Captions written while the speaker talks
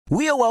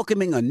We are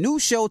welcoming a new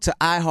show to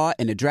iHeart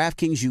and the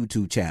DraftKings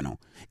YouTube channel.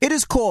 It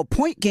is called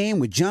Point Game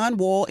with John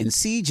Wall and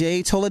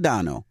CJ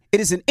Toledano. It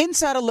is an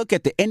insider look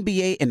at the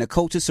NBA and the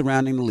coaches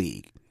surrounding the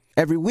league.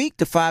 Every week,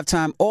 the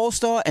 5-time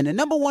All-Star and the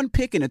number one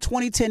pick in the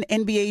 2010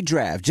 NBA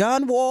Draft,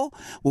 John Wall,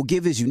 will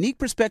give his unique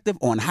perspective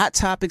on hot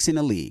topics in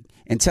the league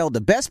and tell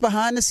the best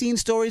behind-the-scenes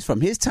stories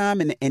from his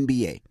time in the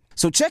NBA.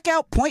 So check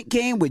out Point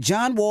Game with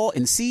John Wall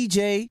and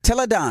CJ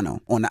Toledano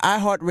on the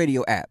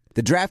iHeartRadio app,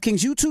 the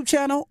DraftKings YouTube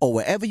channel, or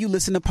wherever you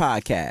listen to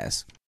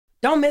podcasts.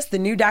 Don't miss the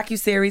new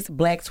docuseries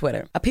Black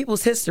Twitter, A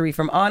People's History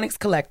from Onyx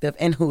Collective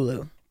and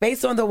Hulu.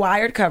 Based on the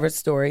Wired cover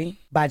story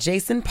by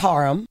Jason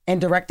Parham and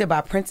directed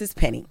by Princess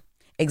Penny.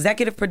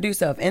 Executive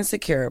producer of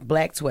Insecure,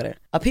 Black Twitter.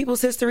 A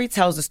People's History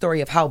tells the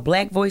story of how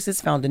Black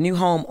voices found a new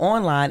home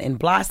online and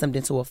blossomed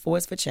into a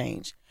force for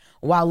change,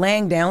 while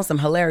laying down some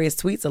hilarious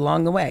tweets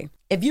along the way.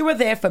 If you were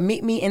there for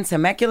Meet Me in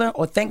Temecula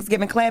or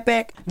Thanksgiving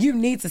Clapback, you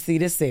need to see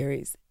this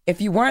series. If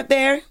you weren't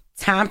there,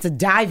 time to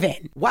dive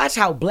in. Watch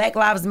how Black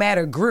Lives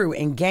Matter grew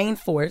and gained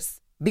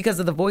force because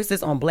of the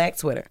voices on Black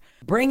Twitter,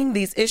 bringing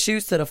these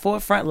issues to the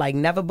forefront like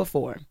never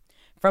before.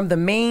 From the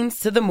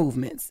memes to the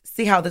movements,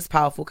 see how this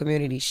powerful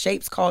community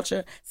shapes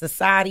culture,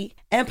 society,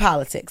 and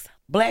politics.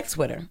 Black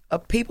Twitter, A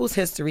People's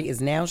History, is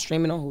now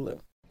streaming on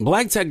Hulu.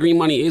 Black Tech Green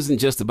Money isn't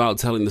just about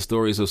telling the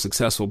stories of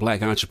successful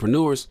Black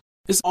entrepreneurs.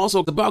 It's also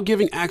about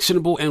giving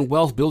actionable and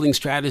wealth-building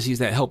strategies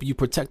that help you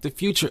protect the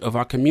future of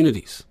our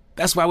communities.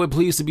 That's why we're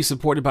pleased to be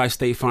supported by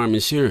State Farm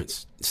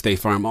Insurance. State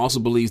Farm also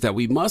believes that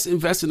we must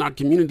invest in our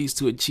communities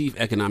to achieve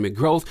economic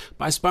growth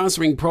by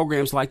sponsoring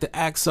programs like the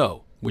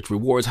ACT-SO, which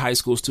rewards high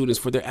school students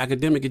for their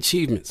academic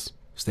achievements.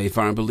 State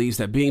Farm believes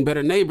that being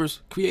better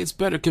neighbors creates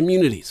better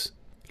communities.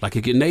 Like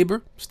a good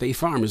neighbor, State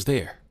Farm is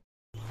there.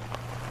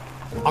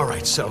 All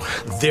right, so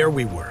there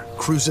we were,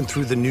 cruising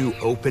through the new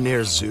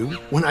open-air zoo,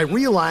 when I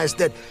realized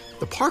that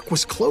the park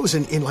was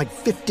closing in like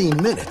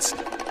 15 minutes.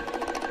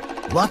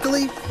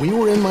 Luckily, we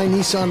were in my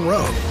Nissan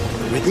Rogue.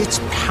 With its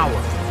powerful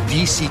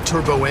VC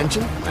turbo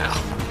engine,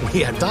 well, we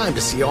had time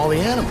to see all the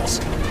animals.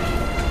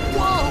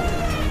 Whoa!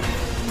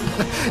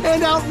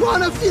 And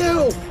outrun a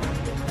few!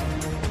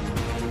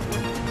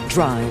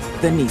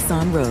 Drive the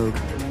Nissan Rogue.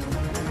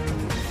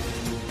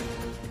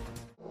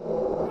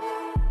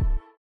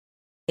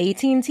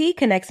 AT&T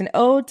connects an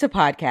ode to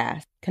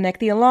podcast.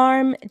 Connect the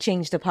alarm,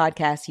 change the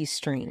podcast you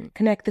stream.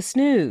 Connect the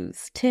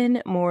snooze,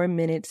 10 more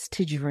minutes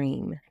to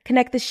dream.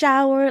 Connect the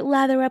shower,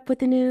 lather up with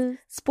the news,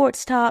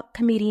 sports talk,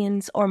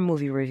 comedians, or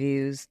movie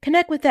reviews.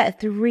 Connect with that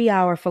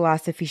 3-hour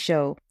philosophy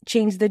show.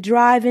 Change the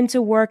drive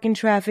into work and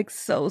traffic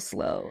so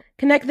slow.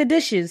 Connect the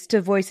dishes to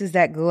voices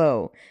that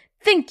glow.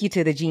 Thank you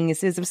to the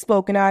geniuses of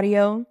spoken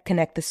audio.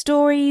 Connect the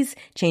stories,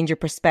 change your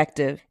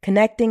perspective.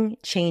 Connecting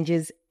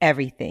changes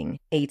everything.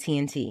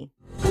 AT&T.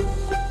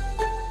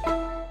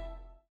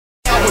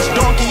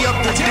 Donkey of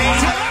the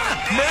day.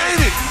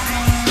 Made it.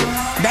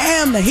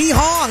 Damn, the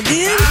hee-haw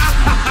again.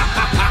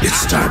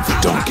 It's time for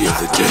Donkey of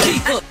the Day.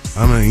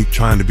 I ain't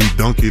trying to be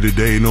Donkey of the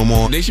Day no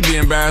more. They should be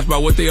embarrassed by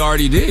what they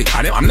already did.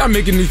 I'm not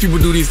making these people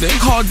do these things.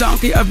 Called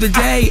Donkey of the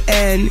Day,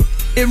 and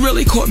it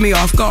really caught me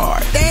off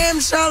guard. Damn,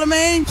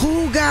 Charlamagne,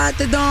 who got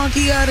the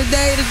Donkey of the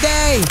Day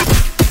today?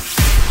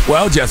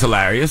 Well, just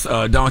hilarious.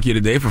 Donkey of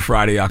the Day for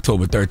Friday,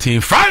 October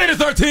 13th. Friday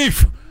the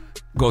 13th!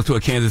 Goes to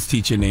a Kansas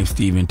teacher named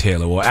Stephen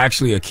Taylor. Well,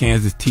 actually a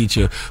Kansas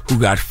teacher who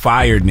got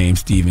fired named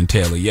Stephen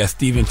Taylor. Yes,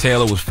 Stephen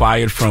Taylor was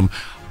fired from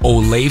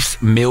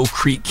Olathe's Mill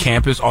Creek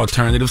Campus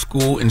Alternative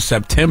School in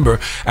September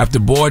after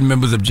board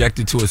members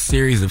objected to a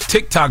series of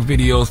TikTok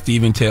videos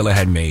Stephen Taylor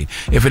had made.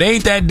 If it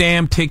ain't that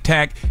damn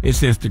TikTok,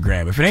 it's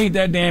Instagram. If it ain't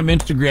that damn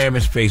Instagram,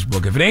 it's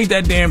Facebook. If it ain't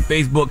that damn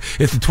Facebook,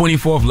 it's the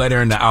 24th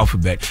letter in the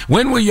alphabet.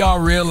 When will y'all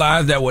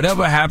realize that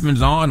whatever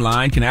happens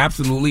online can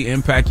absolutely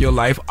impact your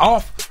life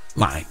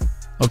offline?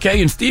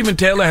 Okay, and Stephen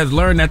Taylor has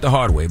learned that the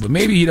hard way, but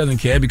maybe he doesn't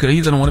care because he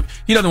doesn't want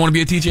to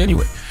be a teacher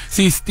anyway.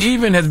 See,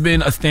 Stephen has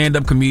been a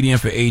stand-up comedian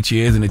for 8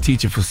 years and a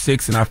teacher for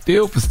 6, and I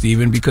feel for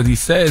Stephen because he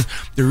says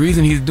the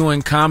reason he's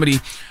doing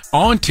comedy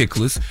on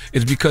Tickless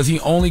is because he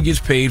only gets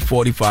paid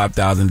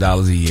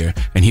 $45,000 a year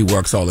and he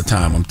works all the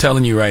time. I'm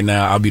telling you right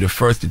now, I'll be the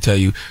first to tell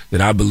you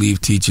that I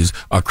believe teachers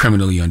are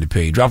criminally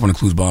underpaid. Drop on the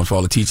clues bombs for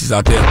all the teachers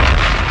out there.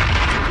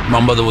 My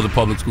mother was a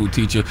public school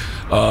teacher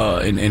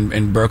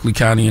in Berkeley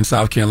County in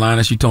South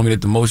Carolina. She told me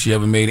that the most she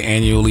ever made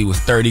annually was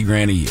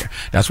 $30,000 a year.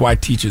 That's why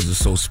teachers are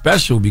so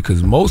special,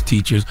 because most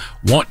teachers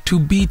want to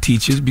be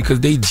teachers because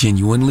they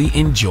genuinely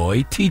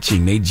enjoy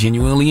teaching. They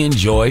genuinely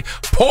enjoy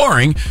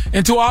pouring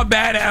into our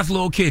badass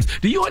little kids.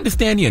 Do you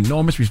understand the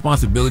enormous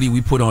responsibility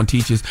we put on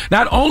teachers?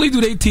 Not only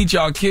do they teach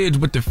our kids,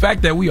 but the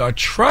fact that we are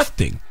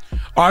trusting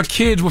our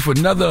kids with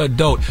another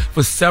adult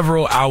for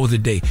several hours a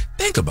day.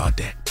 Think about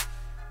that.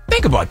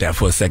 Think about that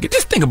for a second.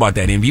 Just think about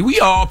that, Envy. We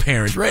all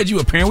parents. Reg, you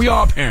a parent. We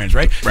all parents,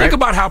 right? Think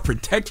about how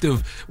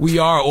protective we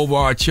are over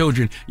our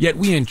children, yet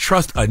we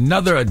entrust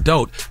another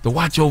adult to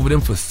watch over them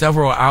for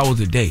several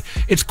hours a day.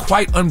 It's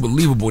quite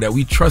unbelievable that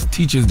we trust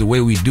teachers the way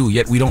we do,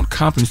 yet we don't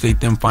compensate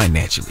them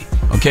financially.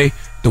 Okay?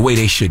 The way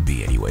they should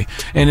be anyway.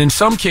 And in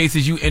some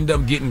cases, you end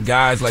up getting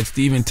guys like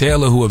Stephen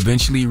Taylor who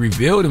eventually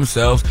reveal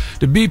themselves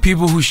to be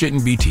people who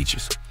shouldn't be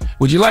teachers.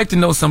 Would you like to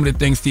know some of the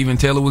things Stephen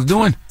Taylor was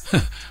doing?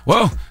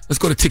 Well, let's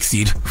go to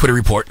Tickseed for the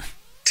report.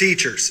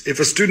 Teachers, if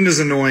a student is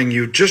annoying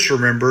you, just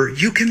remember,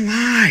 you can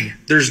lie.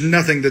 There's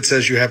nothing that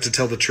says you have to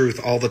tell the truth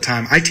all the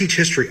time. I teach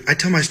history. I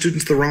tell my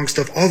students the wrong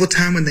stuff all the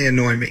time when they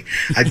annoy me.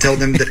 I tell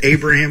them that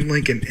Abraham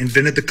Lincoln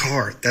invented the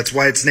car. That's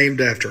why it's named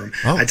after him.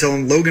 I tell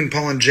them Logan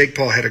Paul and Jake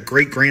Paul had a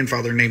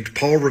great-grandfather named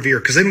Paul Revere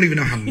because they don't even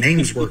know how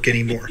names work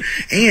anymore.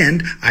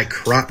 And I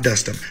crop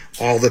dust them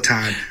all the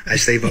time. I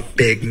save up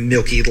big,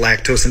 milky,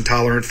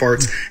 lactose-intolerant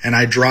farts, and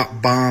I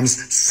drop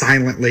bombs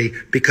silently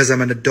because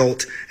I'm an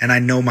adult and I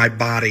know my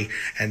body.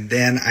 And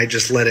then I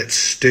just let it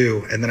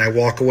stew. And then I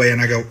walk away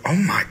and I go, oh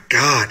my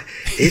God,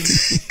 it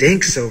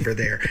stinks over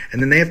there.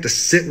 And then they have to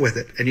sit with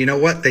it. And you know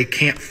what? They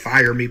can't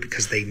fire me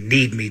because they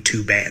need me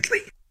too badly.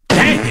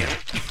 Damn.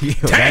 Yo,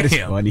 that is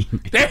funny.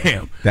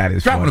 Damn. That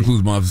is Dropping funny. the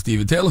clues bombs for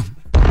Stephen Taylor.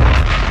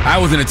 I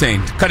was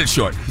entertained. Cut it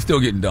short. He's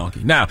still getting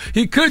donkey. Now,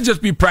 he could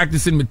just be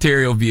practicing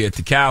material via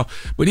Tikal,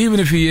 but even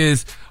if he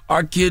is,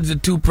 our kids are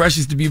too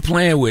precious to be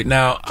playing with.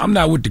 Now, I'm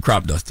not with the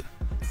crop dusting.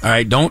 All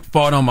right, don't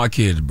fart on my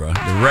kids, bro.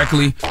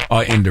 Directly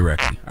or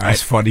indirectly. All right?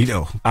 That's funny,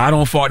 though. I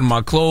don't fart in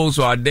my clothes,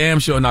 so I damn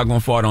sure not going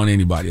to fart on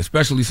anybody,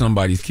 especially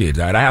somebody's kids.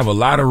 All right, I have a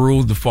lot of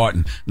rules to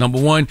farting.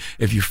 Number one,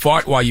 if you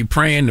fart while you're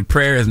praying, the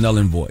prayer is null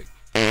and void.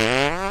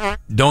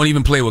 Don't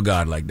even play with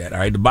God like that, all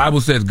right? The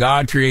Bible says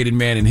God created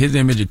man in his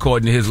image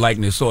according to his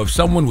likeness. So if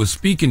someone was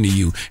speaking to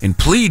you and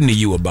pleading to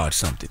you about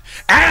something,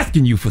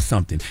 asking you for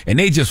something, and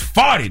they just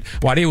farted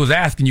while they was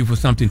asking you for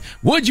something,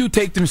 would you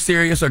take them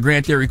serious or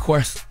grant their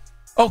request?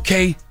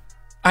 Okay,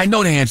 I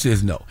know the answer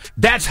is no.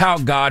 That's how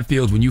God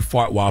feels when you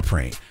fart while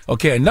praying.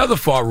 Okay, another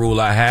fart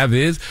rule I have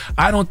is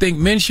I don't think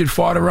men should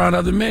fart around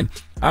other men.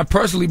 I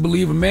personally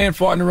believe a man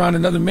farting around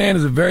another man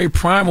is a very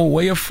primal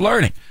way of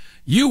flirting.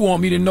 You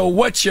want me to know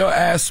what your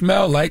ass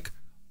smell like,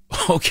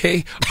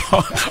 okay,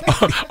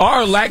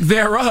 or lack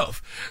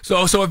thereof.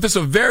 So if it's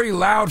a very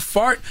loud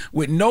fart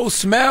with no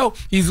smell,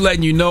 he's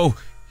letting you know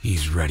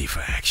he's ready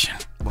for action.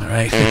 All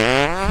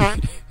right.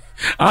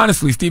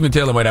 Honestly, Stephen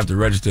Taylor might have to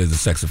register as a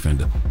sex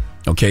offender.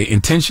 Okay,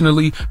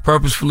 intentionally,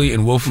 purposefully,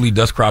 and willfully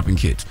dust cropping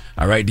kids.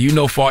 All right. Do you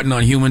know farting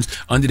on humans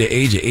under the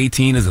age of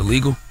 18 is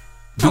illegal?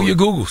 Do your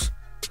Googles.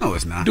 No,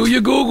 it's not. Do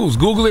your Googles.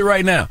 Google it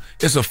right now.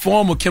 It's a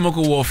form of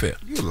chemical warfare.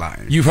 You're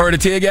lying. You've heard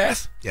of tear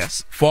gas?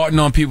 Yes. Farting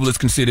on people is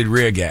considered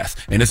rear gas,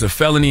 and it's a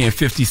felony in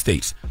 50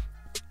 states.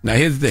 Now,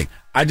 here's the thing.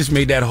 I just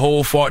made that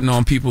whole farting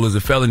on people as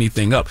a felony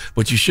thing up,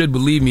 but you should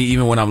believe me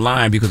even when I'm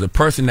lying, because a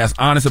person that's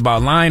honest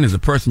about lying is a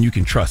person you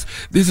can trust.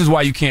 This is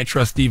why you can't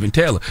trust Stephen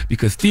Taylor,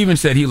 because Stephen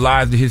said he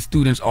lies to his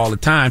students all the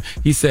time.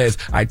 He says,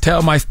 I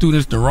tell my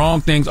students the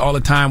wrong things all the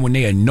time when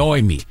they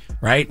annoy me.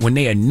 Right? When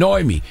they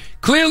annoy me.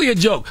 Clearly a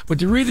joke, but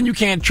the reason you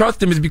can't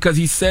trust him is because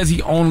he says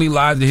he only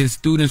lies to his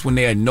students when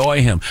they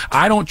annoy him.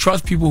 I don't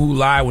trust people who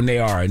lie when they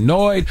are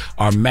annoyed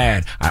or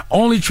mad. I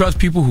only trust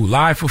people who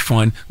lie for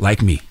fun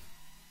like me.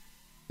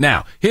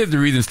 Now, here's the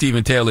reason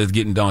Stephen Taylor is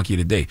getting donkey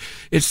today.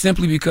 It's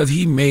simply because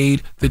he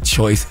made the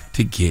choice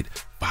to get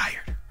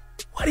fired.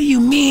 What do you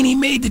mean he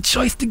made the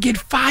choice to get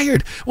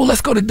fired? Well,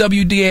 let's go to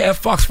WDAF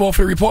Fox 4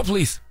 for the report,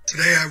 please.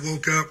 Today I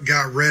woke up,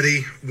 got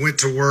ready, went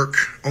to work,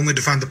 only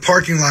to find the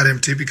parking lot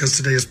empty because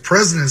today is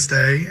President's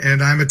Day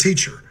and I'm a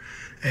teacher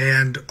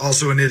and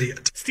also an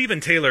idiot.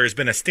 Stephen Taylor has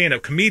been a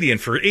stand-up comedian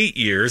for 8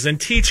 years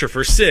and teacher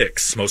for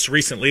 6, most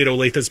recently at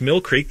Olathe's Mill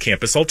Creek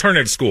Campus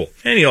Alternative School.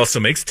 And he also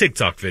makes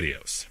TikTok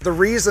videos. The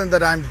reason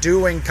that I'm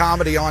doing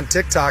comedy on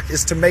TikTok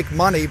is to make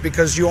money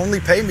because you only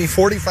pay me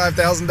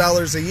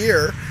 $45,000 a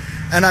year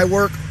and I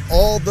work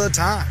all the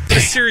time.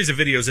 A series of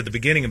videos at the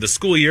beginning of the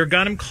school year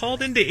got him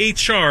called into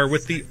HR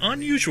with the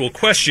unusual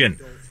question,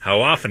 how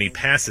often he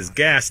passes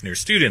gas near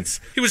students.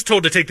 He was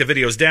told to take the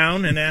videos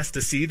down and asked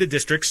to see the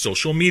district's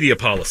social media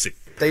policy.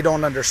 They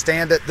don't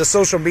understand it. The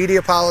social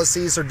media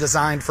policies are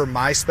designed for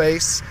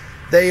MySpace.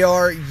 They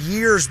are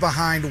years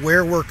behind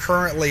where we're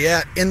currently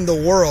at in the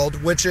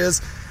world, which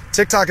is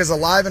TikTok is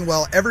alive and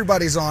well.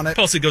 Everybody's on it.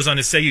 Policy goes on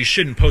to say you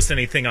shouldn't post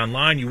anything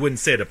online you wouldn't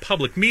say at a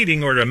public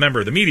meeting or to a member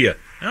of the media.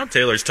 Now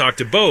Taylor's talked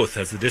to both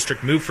as the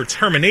district moved for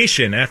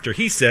termination after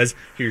he says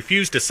he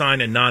refused to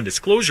sign a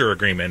non-disclosure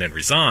agreement and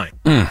resign.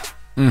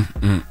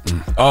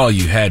 All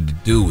you had to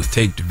do was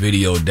take the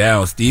video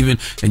down, Stephen,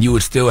 and you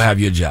would still have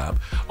your job.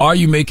 Are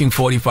you making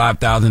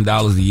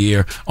 $45,000 a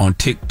year on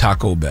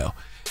Taco Bell?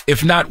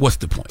 If not, what's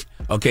the point?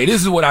 Okay,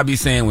 this is what I be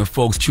saying when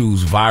folks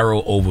choose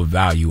viral over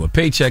value. A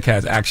paycheck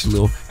has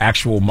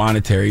actual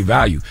monetary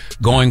value.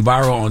 Going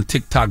viral on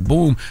TikTok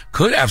Boom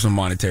could have some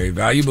monetary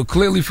value, but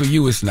clearly for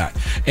you it's not.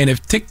 And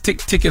if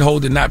ticket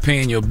holder not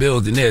paying your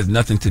bills, then there's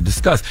nothing to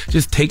discuss.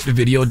 Just take the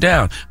video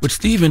down. But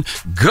Stephen,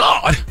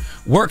 God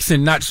works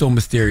in not so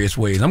mysterious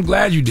ways. I'm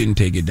glad you didn't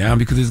take it down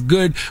because it's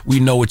good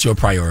we know what your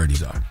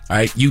priorities are. All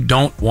right, you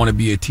don't want to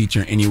be a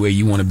teacher anyway.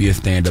 You want to be a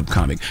stand-up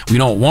comic. We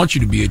don't want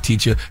you to be a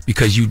teacher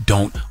because you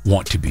don't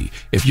want to be.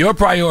 If your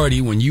priority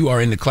when you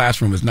are in the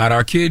classroom is not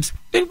our kids,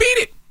 then beat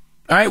it.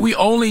 All right, we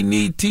only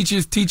need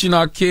teachers teaching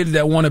our kids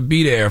that want to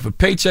be there. If a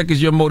paycheck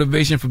is your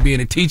motivation for being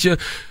a teacher,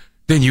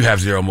 then you have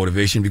zero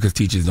motivation because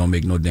teachers don't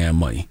make no damn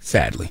money,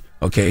 sadly.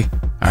 Okay?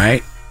 All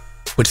right?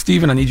 But,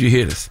 Stephen, I need you to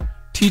hear this.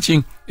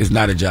 Teaching is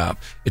not a job.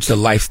 It's a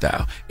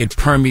lifestyle. It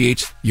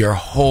permeates your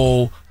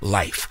whole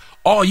life.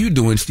 All you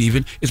doing,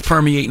 Stephen, is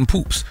permeating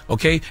poops,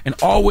 okay? And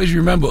always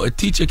remember, a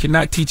teacher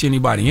cannot teach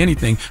anybody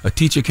anything. A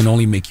teacher can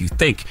only make you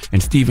think.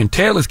 In Stephen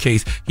Taylor's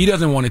case, he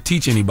doesn't want to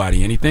teach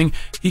anybody anything.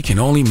 He can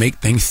only make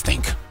things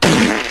stink.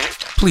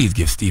 Please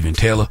give Stephen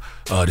Taylor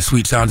the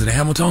sweet sounds of the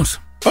Hamiltons.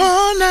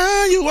 Oh,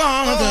 now you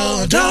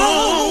are the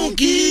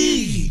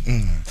donkey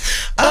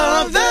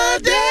of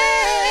the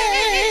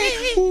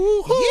day.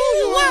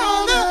 You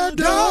are the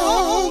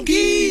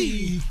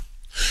donkey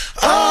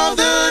of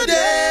the day.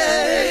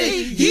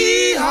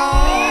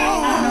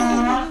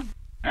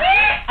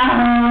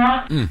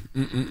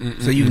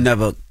 So you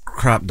never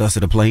crop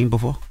dusted a plane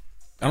before?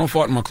 I don't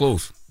fart in my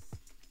clothes.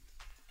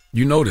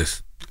 You know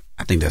this.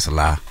 I think that's a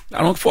lie.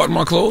 I don't fart in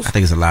my clothes. I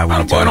think it's a lie.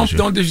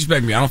 Don't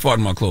disrespect me. I don't fart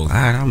in my clothes.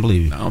 I don't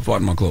believe you. I don't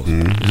fart in my clothes.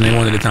 This ain't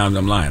one of the times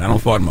I'm lying. I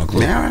don't fart in my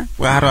clothes. Yeah, all right.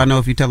 Well, how do I know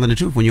if you're telling the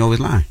truth when you're always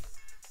lying?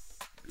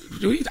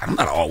 I'm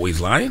not always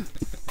lying.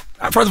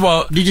 First of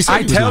all,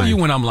 I tell you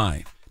when I'm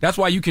lying. That's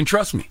why you can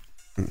trust me.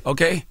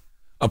 Okay?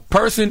 A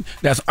person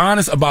that's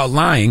honest about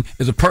lying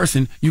is a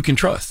person you can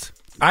trust.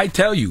 I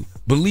tell you,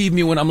 believe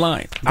me when I'm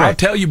lying. Right. I'll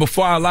tell you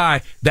before I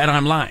lie that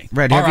I'm lying.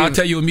 Red, I'll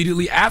tell you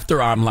immediately after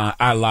I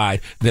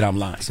lied that I'm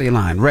lying. So you're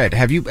lying. Red,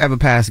 have you ever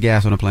passed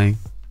gas on a plane?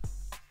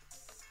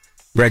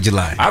 Red, you're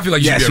lying. I feel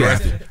like you should be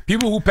arrested.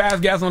 People who pass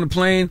gas on the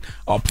plane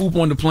or poop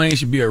on the plane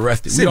should be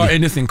arrested. Sydney. We are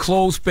in this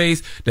enclosed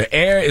space. The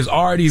air is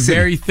already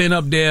very thin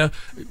up there.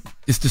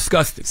 It's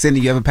disgusting.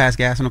 Cindy, you ever pass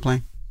gas on a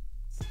plane?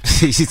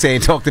 She's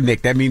saying talk to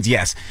Nick. That means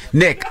yes.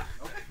 Nick,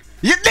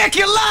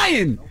 you're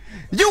lying.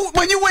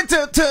 When you went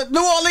to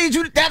New Orleans,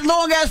 that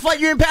long ass flight,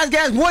 you didn't pass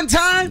gas one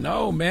time?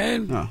 No,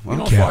 man. You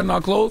don't fart in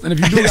our clothes. And if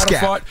you do got to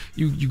fart,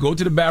 you go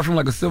to the bathroom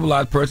like a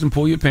civilized person,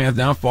 pull your pants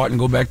down, fart, and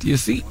go back to your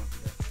seat.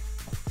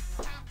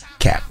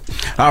 Cap.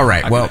 All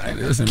right.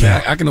 Listen,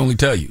 man, I can only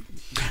tell you.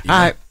 All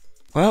right.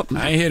 Well,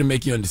 I ain't here to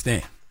make you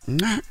understand. All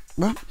right.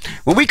 Well,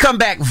 when we come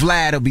back,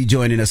 Vlad will be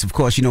joining us. Of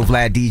course, you know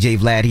Vlad, DJ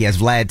Vlad. He has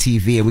Vlad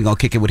TV, and we're going to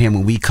kick it with him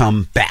when we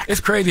come back. It's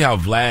crazy how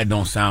Vlad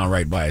don't sound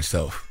right by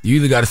itself. You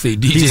either got to say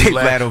DJ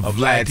Vlad or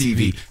Vlad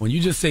TV. When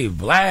you just say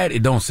Vlad,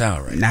 it don't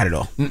sound right. Not at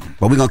all.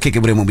 But we're going to kick it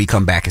with him when we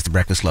come back. It's The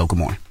Breakfast Club. Good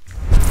morning.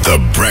 The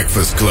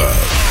Breakfast Club.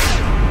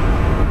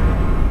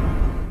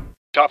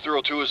 Top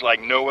Thrill 2 is like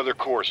no other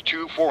course.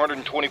 2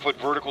 420-foot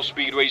vertical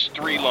speedways,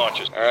 3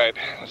 launches. All right,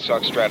 let's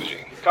talk strategy.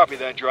 Copy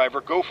that, driver.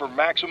 Go for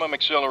maximum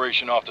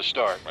acceleration off the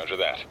start. Roger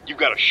that. You've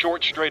got a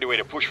short straightaway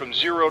to push from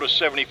 0 to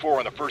 74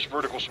 on the first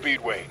vertical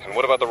speedway. And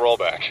what about the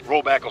rollback?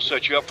 Rollback will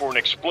set you up for an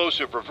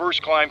explosive reverse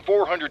climb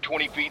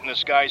 420 feet in the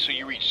sky so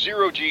you reach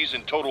 0 G's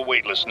in total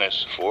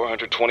weightlessness.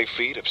 420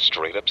 feet of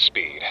straight-up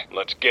speed.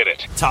 Let's get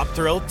it. Top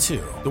Thrill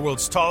 2, the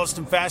world's tallest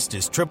and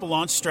fastest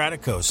triple-launch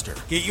Stratocoaster.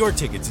 Get your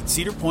tickets at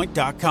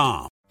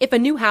cedarpoint.com. If a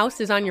new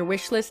house is on your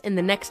wish list in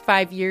the next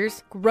 5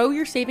 years, grow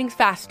your savings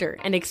faster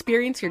and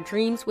experience your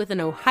dreams with an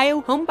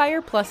Ohio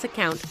Homebuyer Plus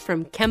account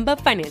from Kemba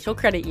Financial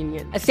Credit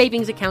Union. A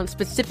savings account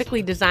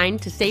specifically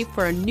designed to save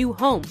for a new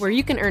home where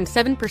you can earn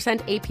 7%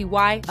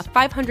 APY,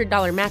 a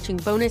 $500 matching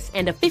bonus,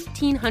 and a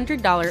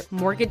 $1,500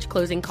 mortgage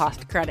closing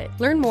cost credit.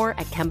 Learn more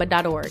at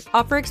Kemba.org.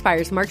 Offer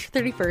expires March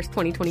 31st,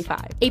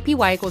 2025.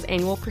 APY equals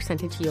annual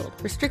percentage yield.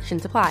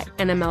 Restrictions apply.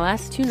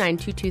 NMLS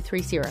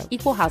 292230.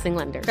 Equal housing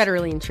lender.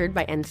 Federally insured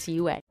by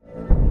NCUA.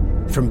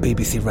 From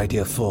BBC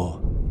Radio 4,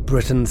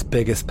 Britain's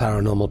biggest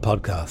paranormal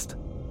podcast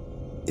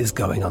is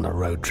going on a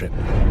road trip.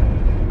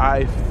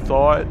 I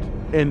thought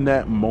in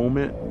that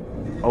moment,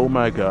 oh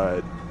my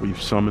God,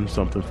 we've summoned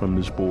something from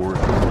this board.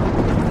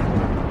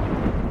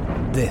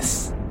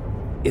 This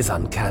is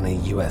Uncanny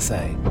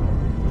USA.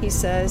 He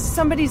says,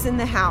 somebody's in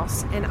the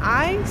house, and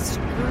I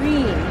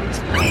screamed.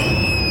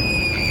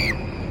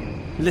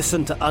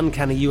 Listen to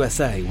Uncanny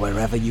USA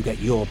wherever you get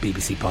your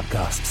BBC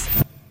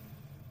podcasts,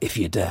 if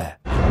you dare.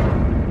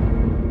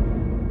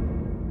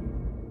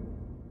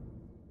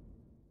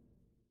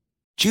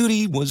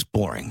 Judy was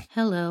boring.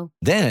 Hello.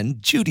 Then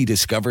Judy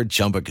discovered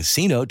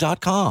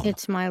ChumbaCasino.com.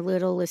 It's my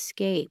little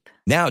escape.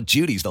 Now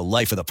Judy's the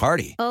life of the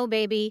party. Oh,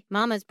 baby,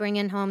 mama's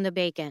bringing home the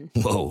bacon.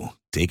 Whoa,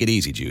 take it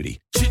easy, Judy.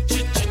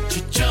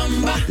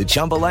 The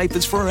Chumba life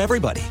is for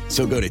everybody.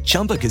 So go to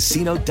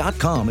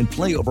ChumbaCasino.com and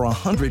play over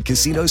 100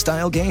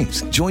 casino-style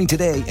games. Join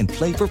today and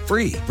play for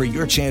free for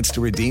your chance to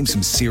redeem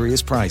some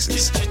serious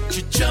prizes.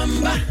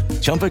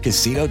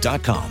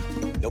 ChumbaCasino.com.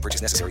 No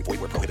purchase necessary. Void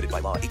where prohibited by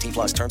law. 18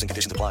 plus terms and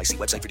conditions apply. See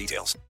website for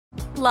details.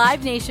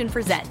 Live Nation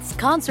presents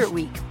Concert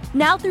Week.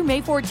 Now through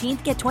May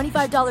 14th, get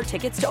 $25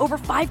 tickets to over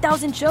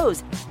 5,000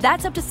 shows.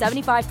 That's up to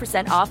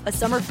 75% off a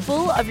summer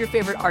full of your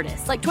favorite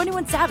artists like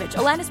 21 Savage,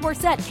 Alanis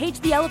Morissette, Cage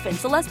the Elephant,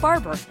 Celeste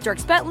Barber,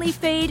 Dierks Bentley,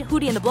 Fade,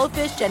 Hootie and the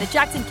Blowfish, Janet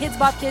Jackson, Kidz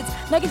Bop Kids,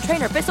 Meghan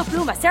Trainor, Bissell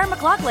Pluma, Sarah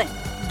McLachlan.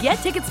 Get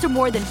tickets to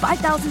more than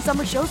 5,000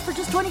 summer shows for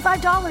just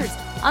 $25.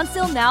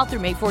 Until now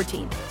through May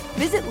 14th.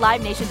 Visit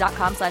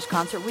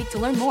LiveNation.com/Concert Week to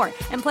learn more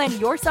and plan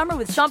your summer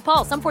with Sean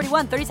Paul, Sum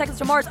 41, 30 Seconds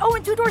to Mars,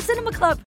 and Two Door Cinema Club.